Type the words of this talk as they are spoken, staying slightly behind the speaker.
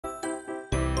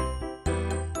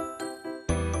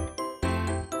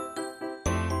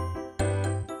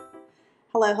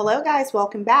Hello, hello guys.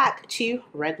 Welcome back to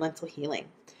Red Lentil Healing.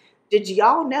 Did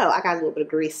y'all know, I got a little bit of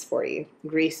grease for you.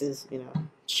 Grease is,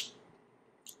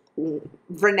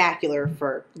 vernacular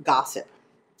for gossip.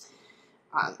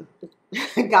 Got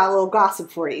a little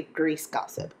gossip for you, grease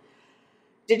gossip.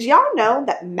 Did y'all know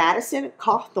that Madison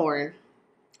Cawthorne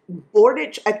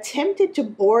attempted to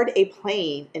board a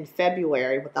plane in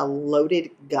February with a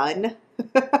loaded gun?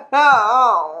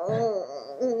 Oh.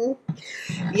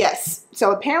 Yes.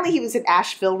 So apparently he was at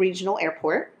Asheville Regional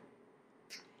Airport,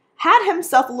 had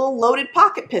himself a little loaded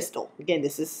pocket pistol. Again,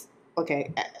 this is,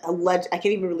 okay, I can't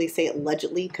even really say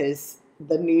allegedly because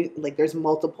there's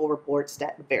multiple reports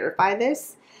that verify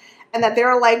this. And that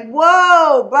they're like,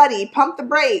 whoa, buddy, pump the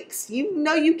brakes. You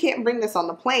know you can't bring this on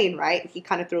the plane, right? He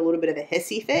kind of threw a little bit of a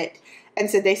hissy fit. And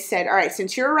so they said, all right,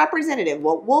 since you're a representative,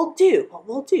 what we'll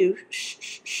do,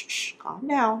 shh, calm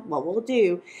down. What we'll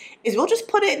do is we'll just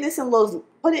put it in a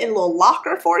little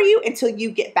locker for you until you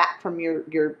get back from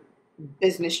your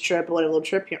business trip or whatever little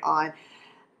trip you're on.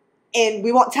 And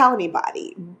we won't tell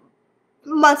anybody.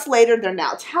 Months later, they're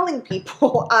now telling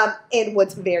people. And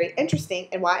what's very interesting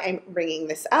and why I'm bringing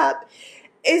this up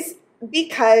is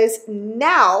because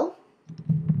now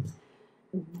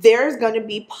there's going to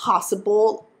be a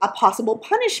possible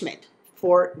punishment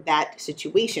for that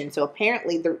situation. So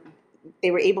apparently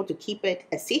they were able to keep it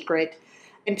a secret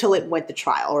until it went to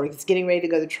trial, or he's getting ready to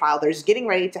go to trial. There's getting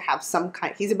ready to have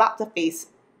he's about to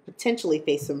potentially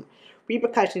face some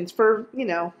repercussions for,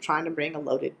 trying to bring a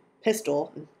loaded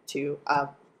pistol to a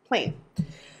plane.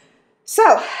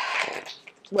 So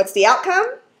what's the outcome?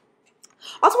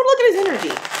 I also want to look at his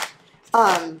energy.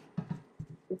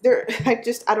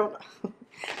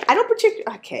 I don't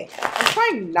particularly, okay, I'm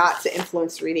trying not to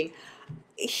influence reading.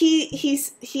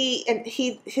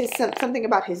 Something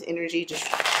about his energy just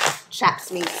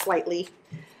chaps me slightly.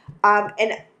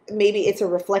 And maybe it's a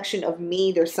reflection of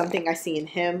me. There's something I see in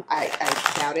him. I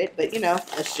doubt it, but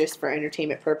it's just for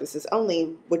entertainment purposes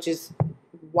only, which is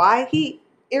why he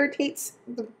irritates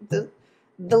the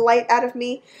light out of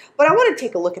me. But I want to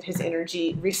take a look at his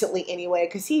energy recently anyway,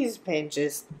 because he's been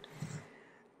just,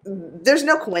 there's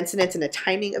no coincidence in the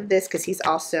timing of this, because he's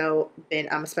also been,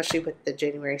 especially with the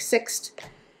January 6th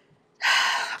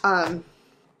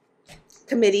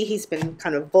committee, he's been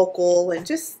kind of vocal and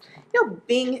just,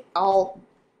 being all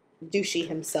douchey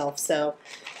himself. So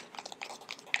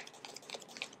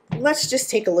let's just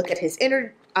take a look at his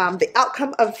the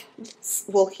outcome of,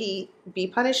 will he be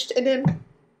punished? And then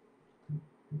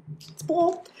let's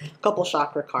pull a couple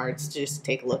chakra cards to just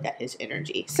take a look at his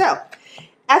energy. So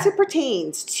as it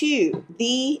pertains to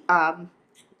the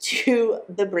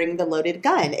bring the loaded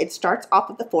gun, it starts off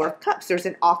with the Four of Cups. There's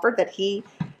an offer that he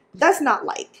does not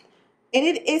like, and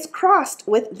it is crossed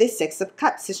with the Six of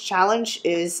Cups. His challenge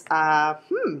is,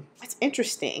 that's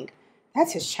interesting.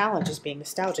 That's his challenge, is being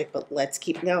nostalgic, but let's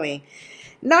keep going.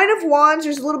 Nine of Wands,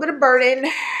 there's a little bit of burden,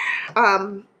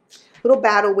 little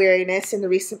battle weariness. In the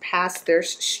recent past, there's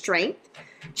strength,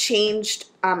 changed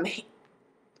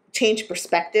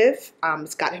perspective.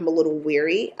 It's got him a little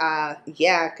weary.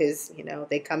 Yeah, because,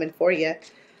 they coming for you.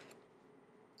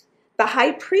 The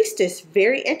High Priestess,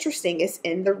 very interesting, is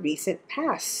in the recent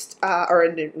past, or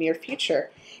in the near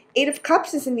future. Eight of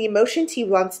Cups is in the emotions. He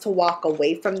wants to walk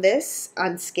away from this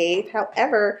unscathed.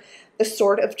 However, the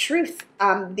Sword of Truth,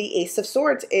 the Ace of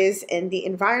Swords, is in the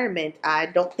environment. I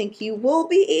don't think you will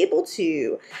be able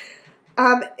to.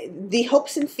 The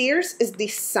hopes and fears is the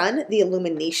Sun, the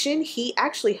illumination. He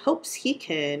actually hopes he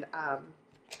can,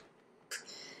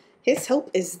 his hope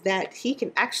is that he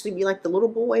can actually be like the little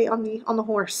boy on the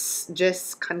horse,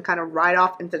 just kind of ride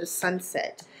off into the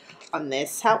sunset on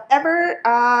this. However,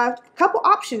 a couple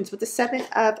options with the Seven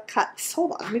of Cups.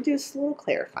 Hold on, let me do this a little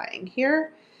clarifying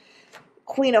here.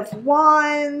 Queen of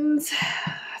Wands,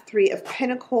 Three of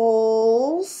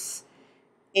Pentacles,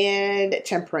 and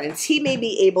Temperance. He may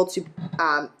be able to,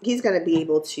 he's going to be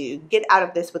able to get out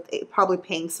of this with probably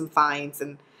paying some fines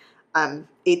and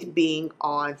it being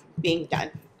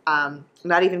done.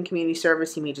 Not even community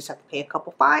service. He may just have to pay a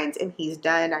couple fines and he's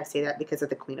done. I say that because of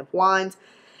the Queen of Wands,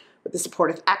 with the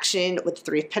supportive action, with the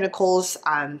Three of Pentacles,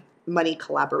 money,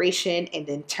 collaboration, and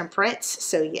then Temperance.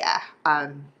 So yeah,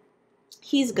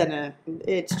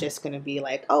 it's just gonna be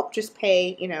like, oh, just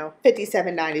pay,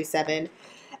 $57.97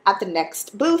 at the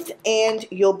next booth and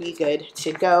you'll be good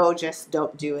to go. Just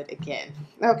don't do it again.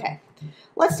 Okay,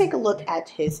 let's take a look at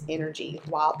his energy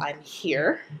while I'm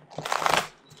here.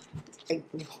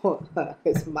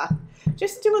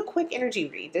 Just do a quick energy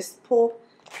read. Just pull,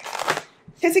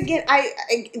 because again,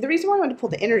 the reason why I wanted to pull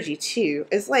the energy too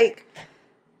is like,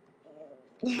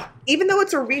 even though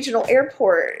it's a regional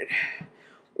airport,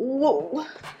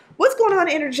 What's going on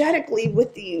energetically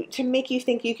with you to make you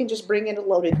think you can just bring in a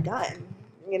loaded gun?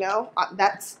 You know,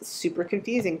 that's super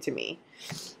confusing to me.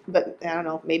 But I don't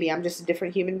know, maybe I'm just a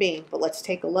different human being. But let's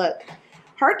take a look.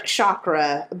 Heart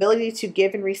chakra, ability to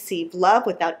give and receive love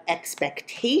without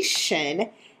expectation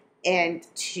and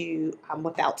to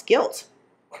without guilt.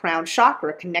 Crown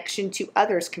chakra, connection to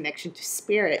others, connection to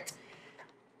spirit.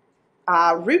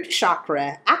 Root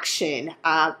chakra, action,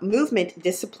 movement,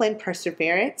 discipline,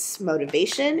 perseverance,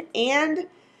 motivation, and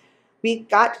we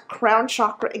got crown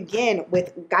chakra again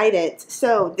with guidance.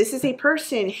 So this is a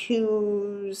person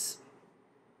who's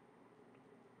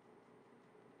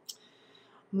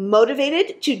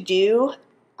motivated to do,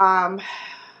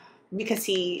 because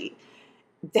he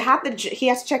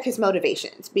has to check his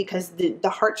motivations, because the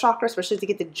heart chakra, especially to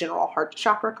get the general heart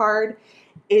chakra card,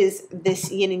 is this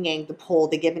yin and yang, the pull,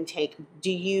 the give and take. Do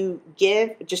you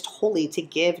give just wholly to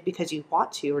give because you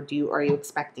want to, or are you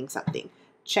expecting something?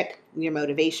 Check your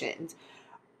motivations.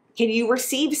 Can you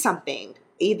receive something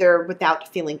either without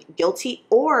feeling guilty,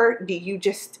 or do you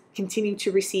just continue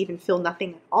to receive and feel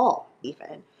nothing at all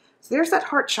even? So there's that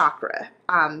heart chakra.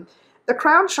 The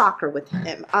crown chakra with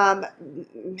him.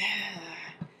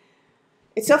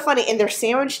 It's so funny, and they're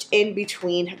sandwiched in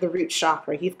between the root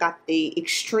chakra. You've got the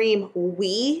extreme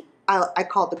we. I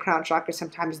call it the crown chakra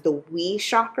sometimes the we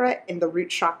chakra, and the root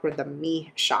chakra the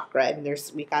me chakra. And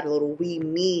we got a little we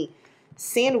me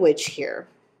sandwich here.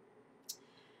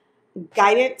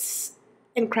 Guidance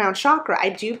and crown chakra. I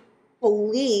do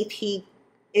believe he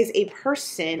is a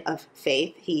person of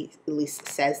faith. He at least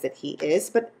says that he is.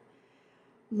 But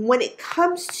when it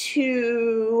comes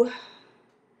to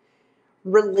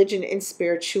religion and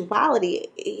spirituality,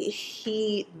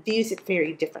 he views it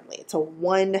very differently. It's a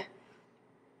one-way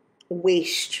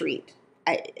street.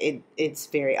 It's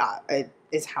very odd,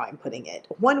 is how I'm putting it.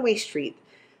 One-way street.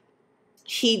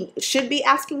 He should be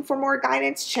asking for more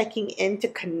guidance, checking in to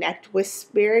connect with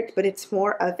spirit, but it's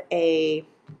more of I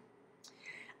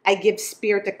give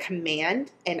spirit a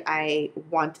command, and I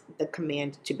want the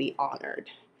command to be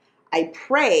honored. I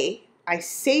pray, I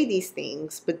say these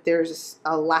things, but there's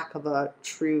a lack of a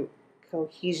true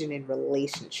cohesion in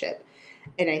relationship.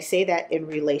 And I say that in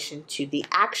relation to the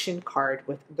action card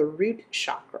with the root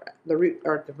chakra, the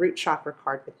root chakra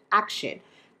card with action.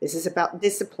 This is about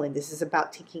discipline. This is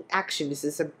about taking action. This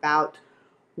is about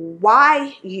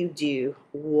why you do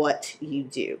what you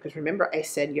do. Because remember, I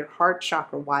said your heart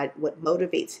chakra, what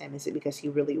motivates him? Is it because he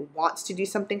really wants to do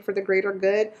something for the greater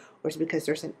good, or is it because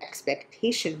there's an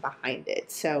expectation behind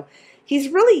it? So he's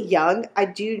really young. I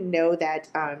do know that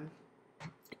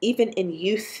even in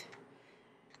youth,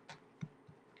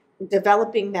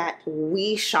 developing that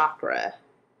we chakra,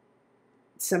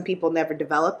 some people never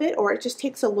develop it, or it just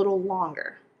takes a little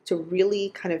longer to really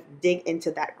kind of dig into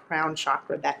that crown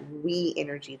chakra, that we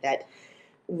energy, that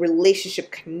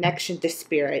relationship connection to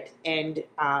spirit, and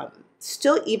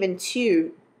still even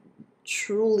to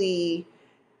truly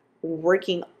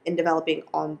working and developing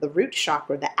on the root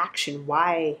chakra, the action,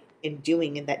 why in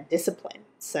doing, and that discipline.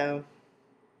 So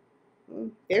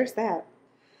there's that.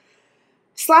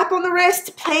 Slap on the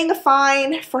wrist, paying a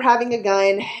fine for having a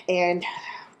gun, and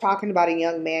talking about a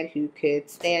young man who could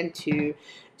stand to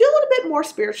do a little bit more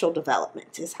spiritual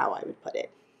development is how I would put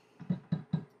it.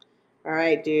 All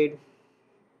right, dude.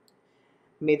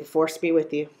 May the force be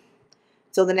with you.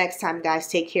 Till the next time, guys,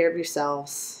 take care of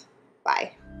yourselves.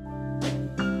 Bye.